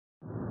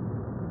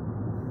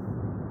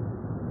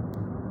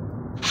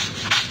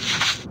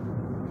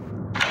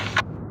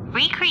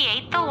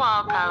Recreate the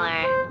wall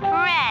color.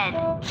 Red.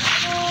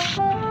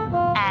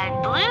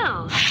 Add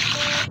blue.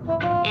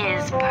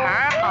 Is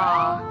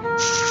purple.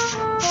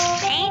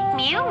 Paint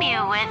Mew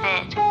Mew with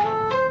it.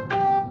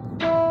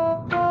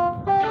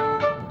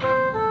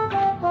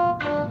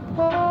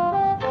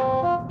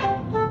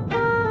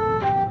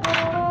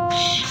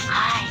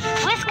 Hi,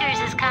 Whiskers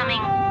is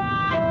coming.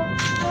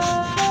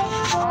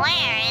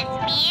 Where is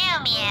Mew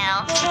Mew?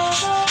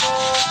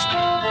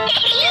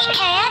 He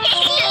can't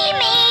see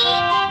me.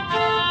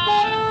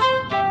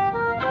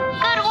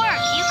 Good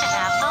work, you can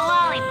have the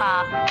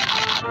lollipop.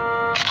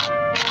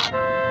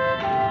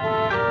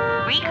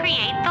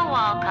 Recreate the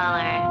wall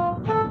color.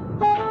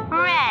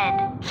 Red.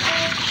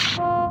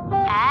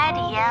 Add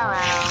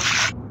yellow.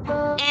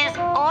 Is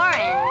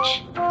orange.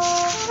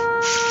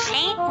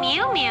 Paint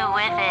Mew Mew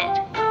with it.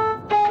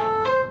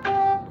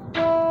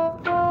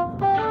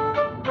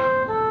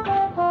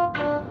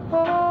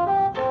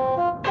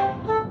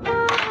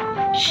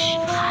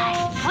 Hi,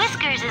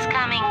 Whiskers is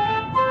coming.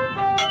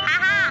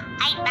 Haha,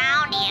 I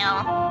found you.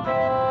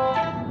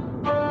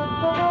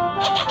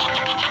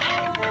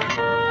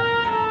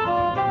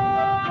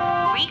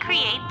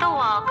 Recreate the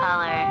wall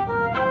color.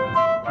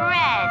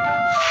 Red.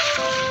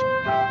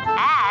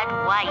 Add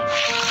white.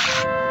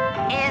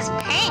 Is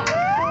pink.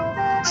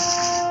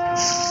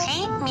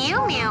 Paint Mew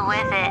Mew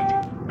with it.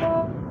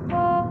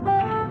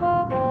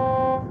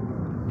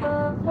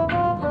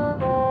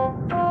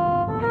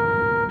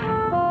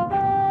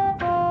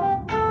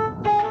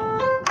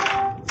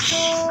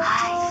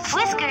 Hi,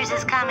 Whiskers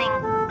is coming.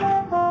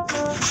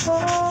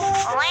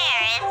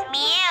 Where is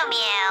Mew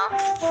Mew?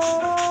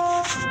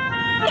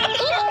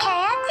 He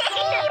can't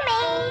see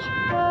me.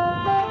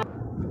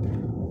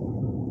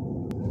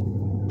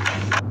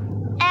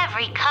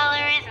 Every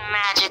color is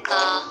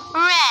magical.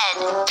 Red.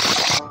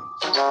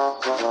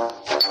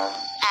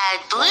 Add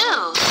blue.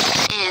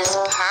 Is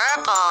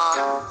purple.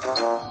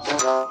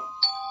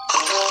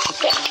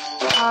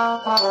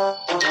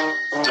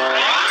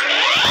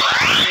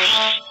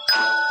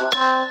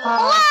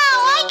 Wow,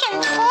 I can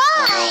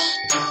fly.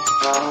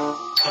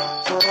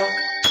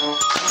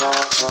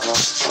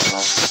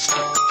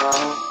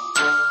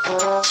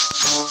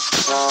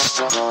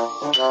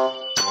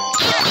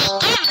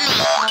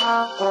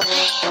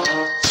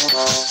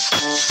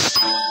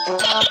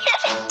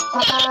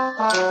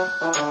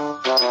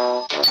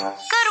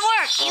 Good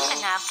work, you can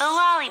have the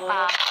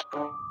lollipop.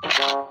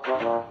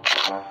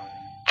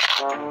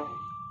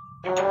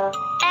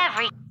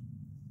 Every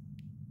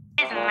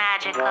is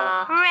magical.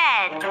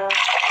 Red.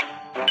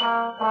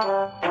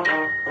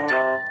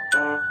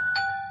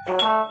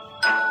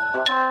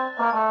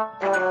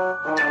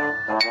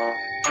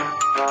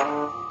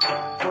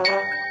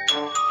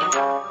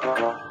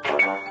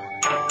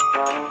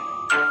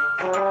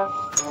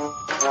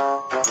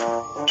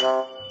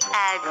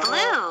 Add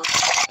blue.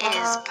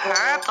 Is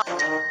purple.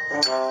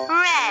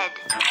 Red.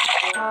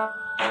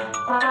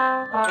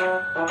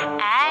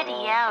 Add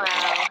yellow.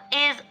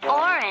 Is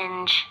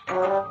orange.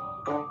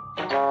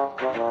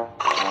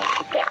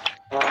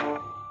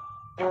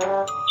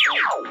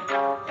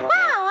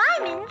 Wow,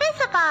 I'm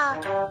invisible.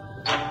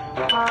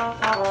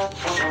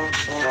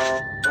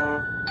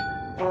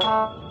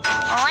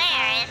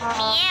 Where is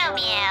Mew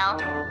Mew?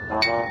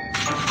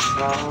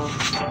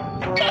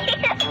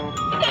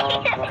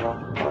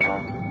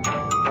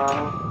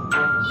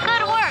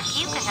 Good work,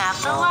 you can have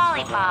the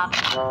lollipop.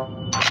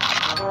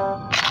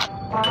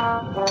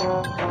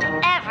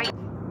 Every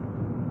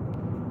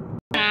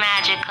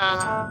magical.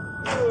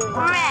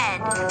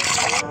 Red.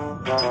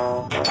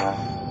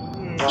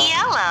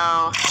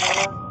 Yellow.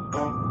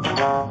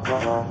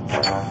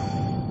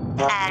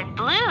 Add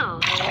blue.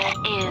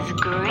 Is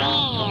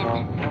green.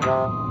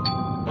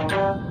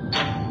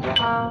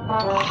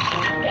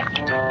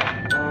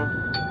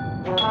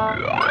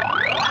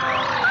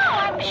 Oh,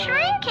 I'm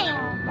shrinking.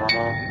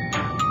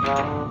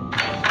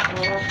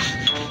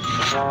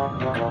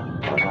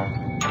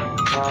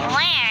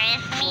 Where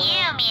is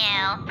Mew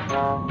Mew?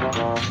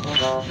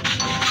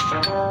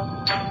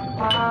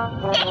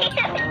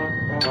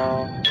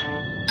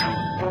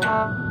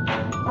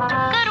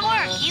 Good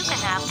work, you can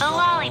have the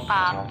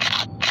lollipop.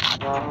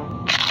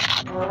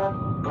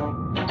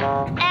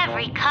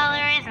 Every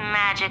color is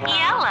magic.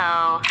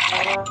 Yellow.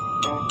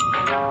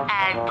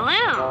 Add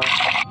blue.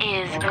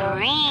 Is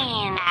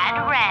green.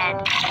 Add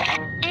red.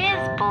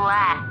 Is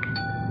black.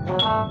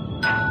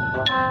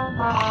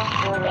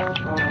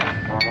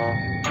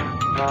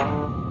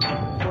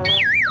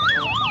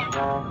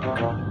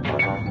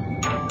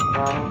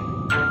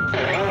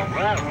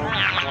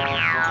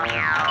 Meow,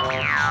 meow,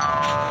 meow.